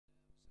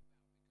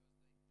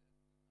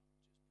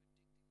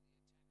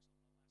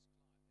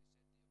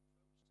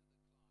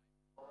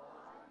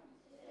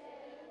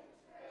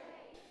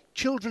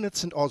Children at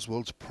St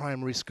Oswald's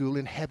Primary School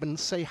in Hebburn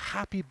say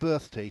happy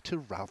birthday to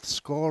Ralph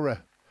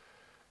Scorer.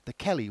 The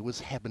Kelly was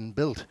Hebburn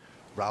built.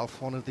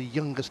 Ralph, one of the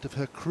youngest of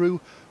her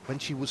crew, when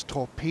she was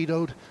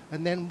torpedoed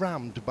and then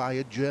rammed by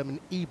a German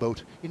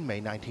E-boat in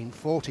May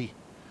 1940.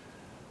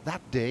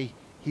 That day,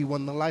 he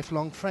won the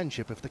lifelong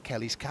friendship of the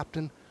Kelly's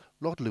captain,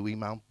 Lord Louis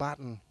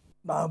Mountbatten.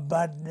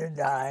 Mountbatten and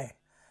I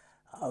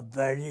are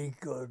very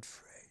good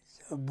friends.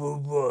 We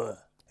were.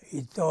 He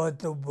thought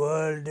the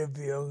world of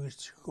young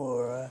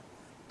Scorer.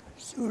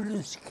 As soon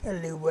as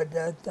Kelly went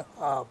out the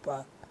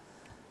harbour,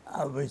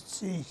 I was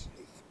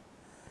seasick.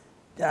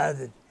 Now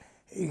that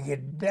he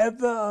could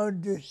never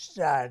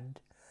understand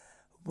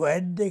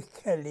when the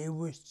Kelly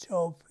was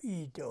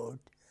torpedoed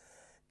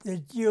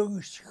that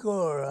young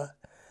Scorer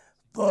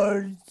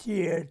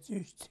volunteered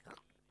to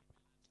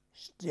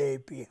stay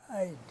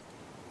behind.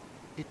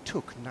 It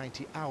took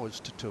 90 hours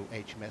to tow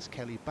HMS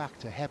Kelly back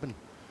to Hebburn.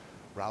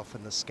 Ralph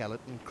and the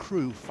skeleton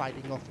crew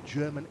fighting off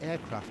German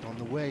aircraft on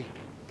the way.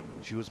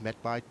 She was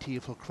met by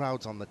tearful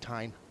crowds on the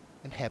Tyne,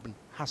 and Hebburn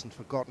hasn't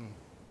forgotten.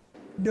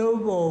 No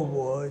more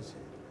wars.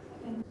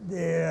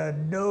 They are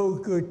no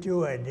good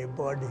to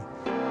anybody.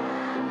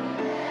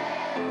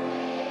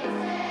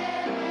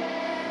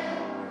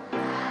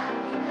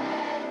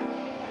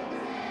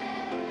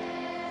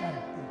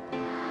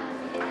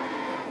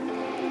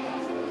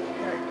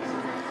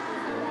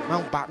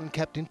 Mountbatten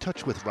kept in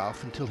touch with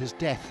Ralph until his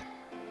death,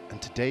 and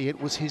today it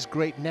was his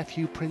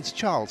great-nephew Prince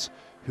Charles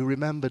who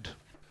remembered.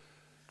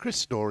 Chris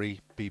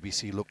Story,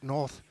 BBC Look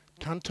North,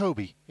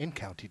 Cantoby in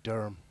County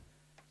Durham.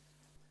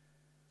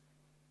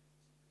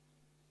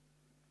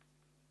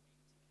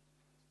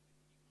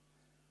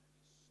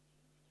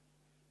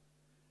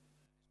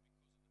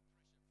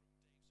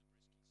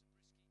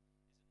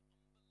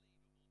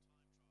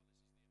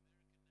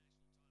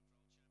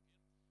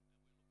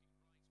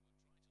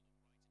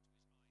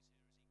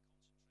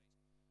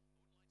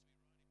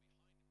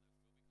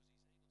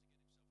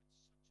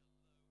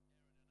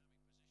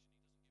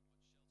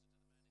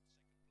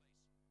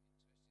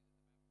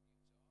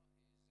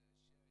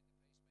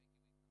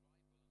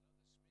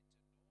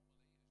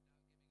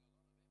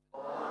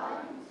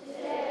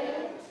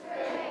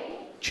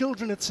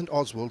 Children at St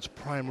Oswald's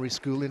Primary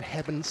School in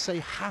Hebburn say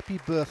happy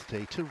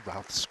birthday to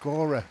Ralph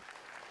Scorer.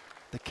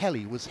 The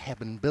Kelly was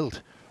Hebburn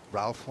built.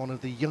 Ralph, one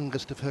of the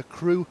youngest of her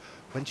crew,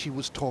 when she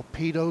was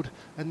torpedoed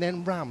and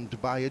then rammed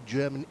by a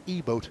German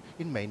E-boat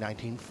in May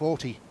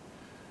 1940.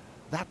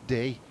 That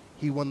day,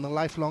 he won the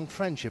lifelong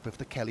friendship of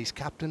the Kelly's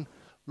captain,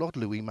 Lord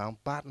Louis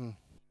Mountbatten.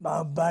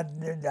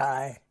 Mountbatten and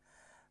I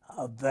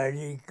are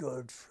very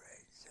good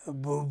friends.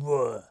 We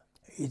were.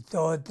 He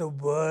thought the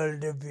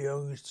world of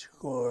young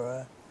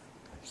Scorer.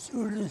 As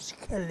soon as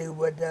Kelly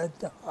went out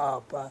the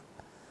harbour,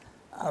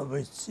 I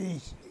was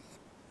seasick.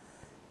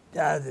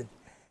 Now that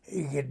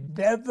he could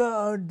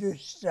never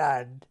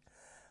understand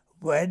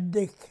when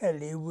the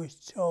Kelly was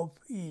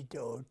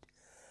torpedoed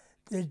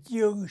that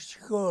young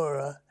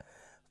Scorer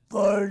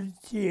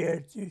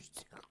volunteered to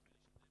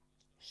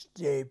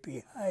stay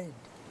behind.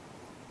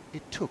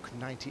 It took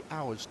 90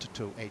 hours to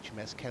tow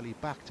HMS Kelly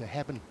back to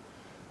Hebburn.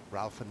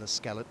 Ralph and the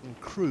skeleton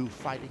crew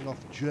fighting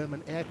off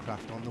German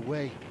aircraft on the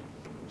way.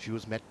 She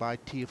was met by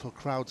tearful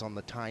crowds on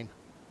the Tyne,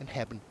 and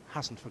Hebburn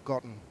hasn't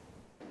forgotten.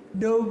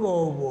 No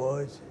more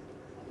wars.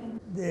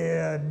 They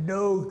are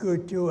no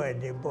good to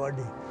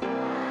anybody.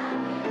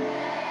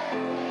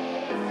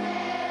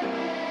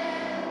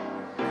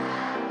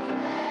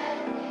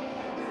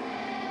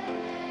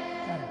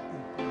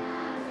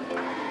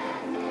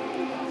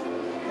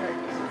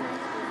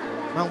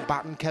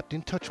 Mountbatten kept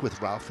in touch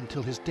with Ralph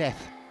until his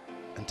death,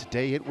 and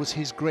today it was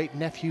his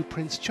great-nephew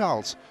Prince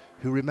Charles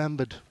who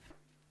remembered.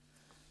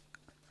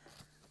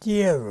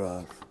 Dear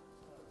Ralph,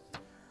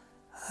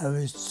 I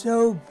was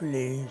so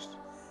pleased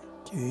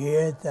to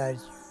hear that you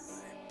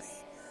will be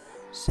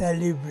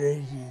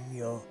celebrating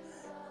your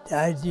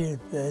 90th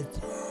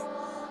birthday.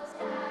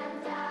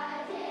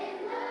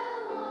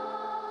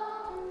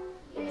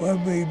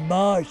 When we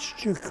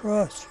marched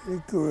across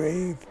the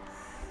grave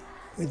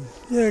with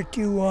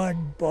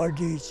 31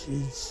 bodies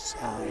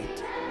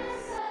inside.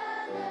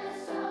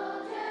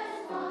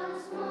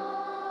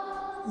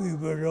 We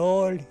were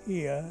all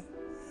here,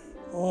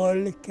 all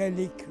the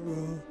Kelly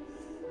crew,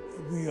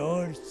 and we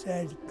all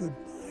said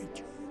goodbye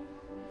to him.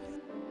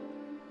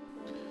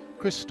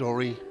 Chris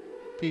Story,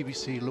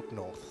 BBC Look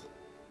North.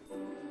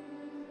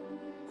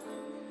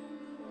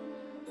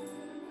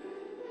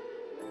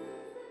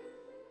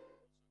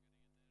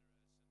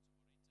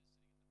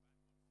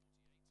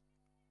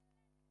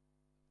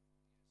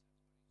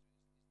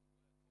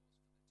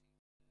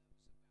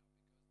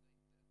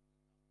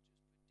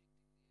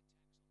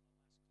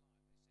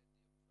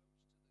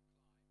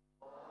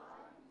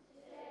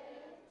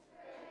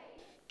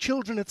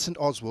 Children at St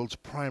Oswald's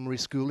Primary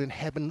School in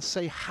Hebburn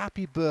say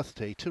happy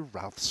birthday to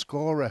Ralph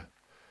Scorer.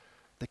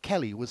 The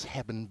Kelly was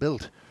Hebburn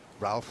built.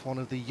 Ralph, one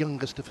of the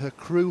youngest of her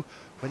crew,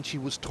 when she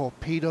was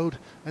torpedoed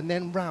and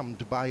then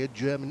rammed by a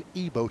German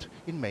E-boat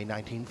in May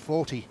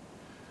 1940.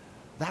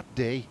 That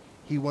day,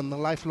 he won the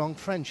lifelong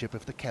friendship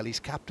of the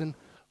Kelly's captain,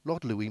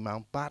 Lord Louis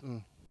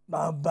Mountbatten.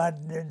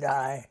 Mountbatten and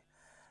I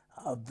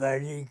are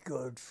very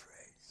good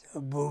friends.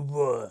 We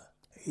were.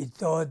 He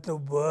taught the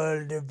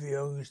world of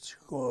young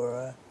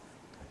scorer.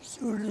 As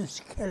soon as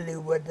Kelly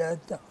went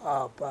out the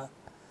harbour,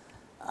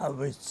 I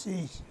was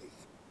seasick.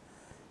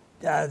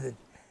 Now that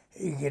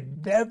he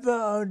could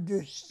never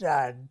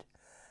understand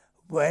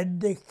when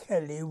the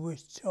Kelly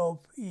was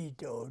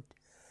torpedoed,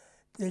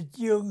 the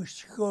young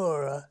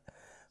scorer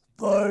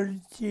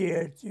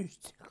volunteered to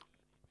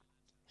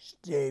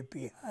stay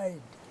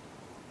behind.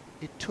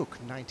 It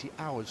took 90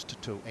 hours to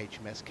tow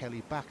HMS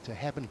Kelly back to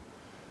Hebburn.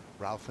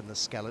 Ralph and the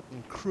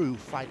skeleton crew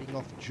fighting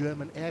off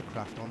German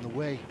aircraft on the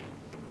way.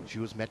 She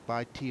was met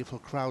by tearful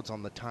crowds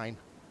on the Tyne,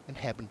 and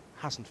Hebburn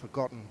hasn't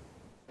forgotten.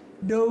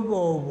 No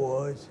more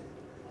wars.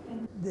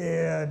 They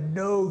are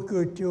no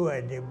good to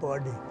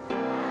anybody.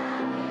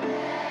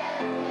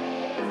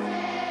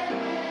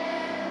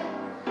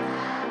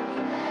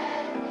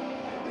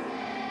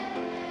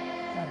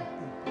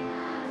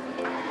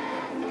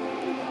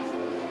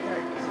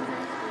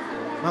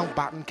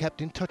 Mountbatten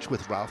kept in touch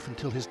with Ralph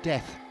until his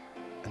death,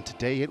 and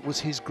today it was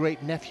his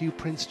great-nephew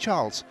Prince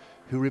Charles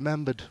who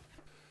remembered.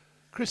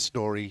 Chris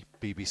Story,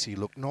 BBC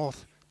Look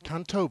North,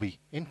 Tantoby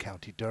in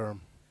County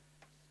Durham.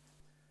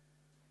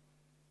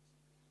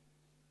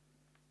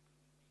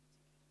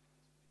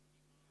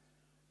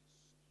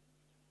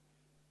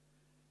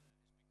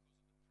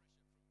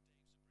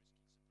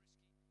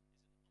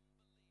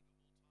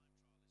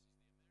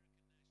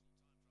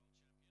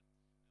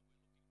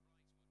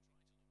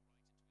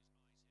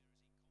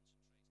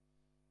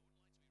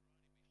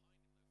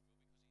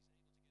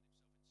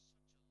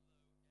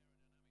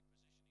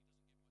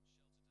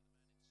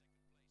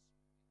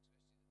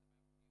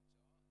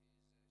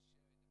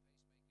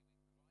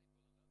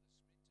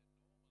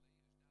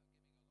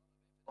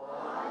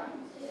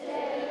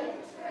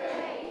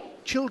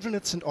 Children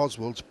at St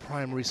Oswald's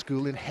Primary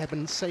School in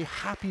Hebburn say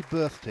happy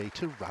birthday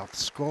to Ralph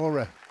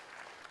Scorer.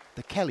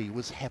 The Kelly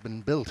was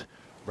Hebburn built.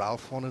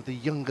 Ralph, one of the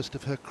youngest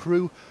of her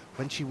crew,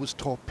 when she was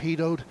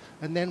torpedoed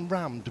and then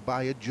rammed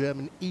by a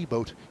German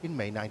E-boat in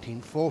May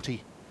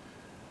 1940.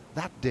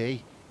 That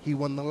day, he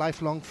won the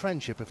lifelong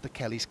friendship of the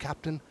Kelly's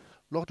captain,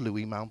 Lord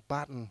Louis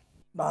Mountbatten.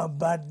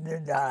 Mountbatten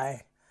and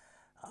I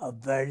are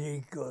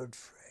very good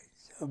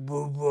friends.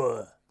 We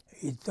were.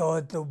 He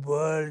taught the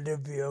world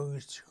of young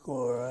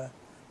scorer.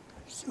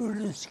 As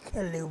soon as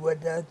Kelly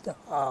went out the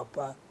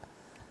harbour,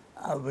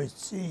 I was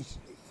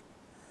seasick.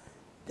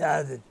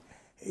 Now that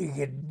he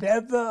could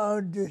never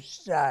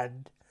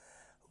understand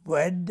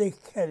when the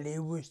Kelly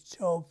was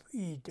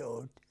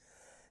torpedoed,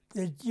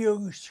 the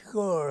young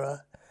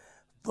scorer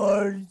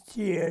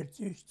volunteered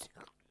to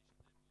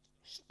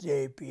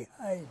stay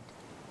behind.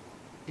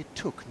 It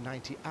took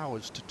 90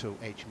 hours to tow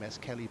HMS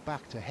Kelly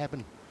back to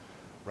Hebburn.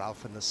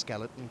 Ralph and the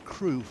skeleton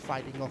crew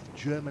fighting off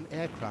German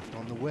aircraft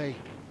on the way.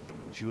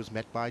 She was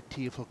met by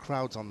tearful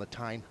crowds on the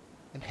Tyne,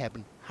 and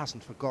Hebburn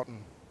hasn't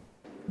forgotten.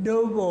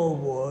 No more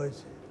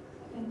wars.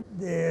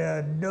 They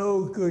are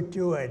no good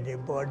to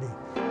anybody.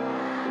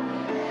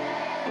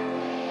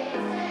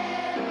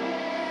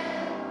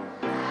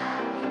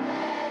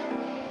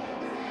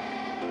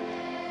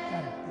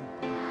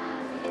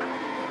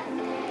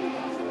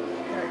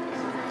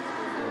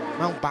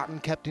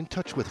 Mountbatten kept in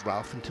touch with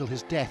Ralph until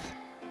his death,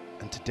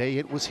 and today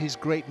it was his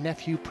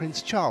great-nephew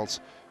Prince Charles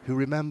who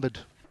remembered.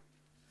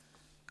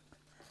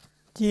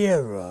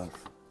 Dear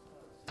Ralph,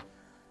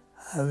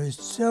 I was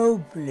so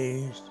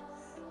pleased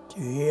to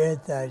hear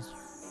that you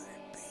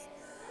will be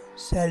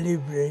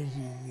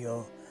celebrating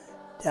your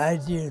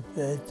 90th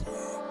birthday.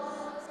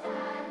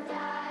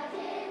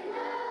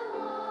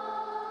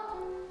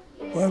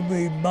 When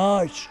we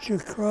marched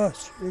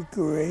across the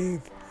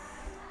grave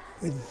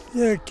with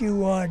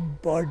 31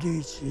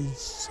 bodies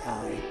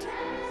inside.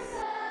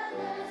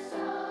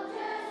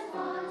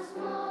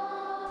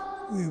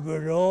 We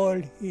were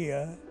all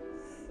here,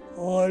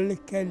 all the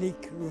Kelly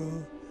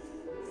crew,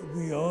 and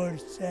we all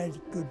said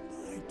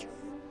goodbye to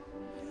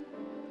him.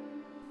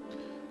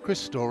 Chris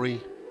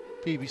Story,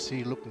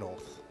 BBC Look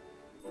North.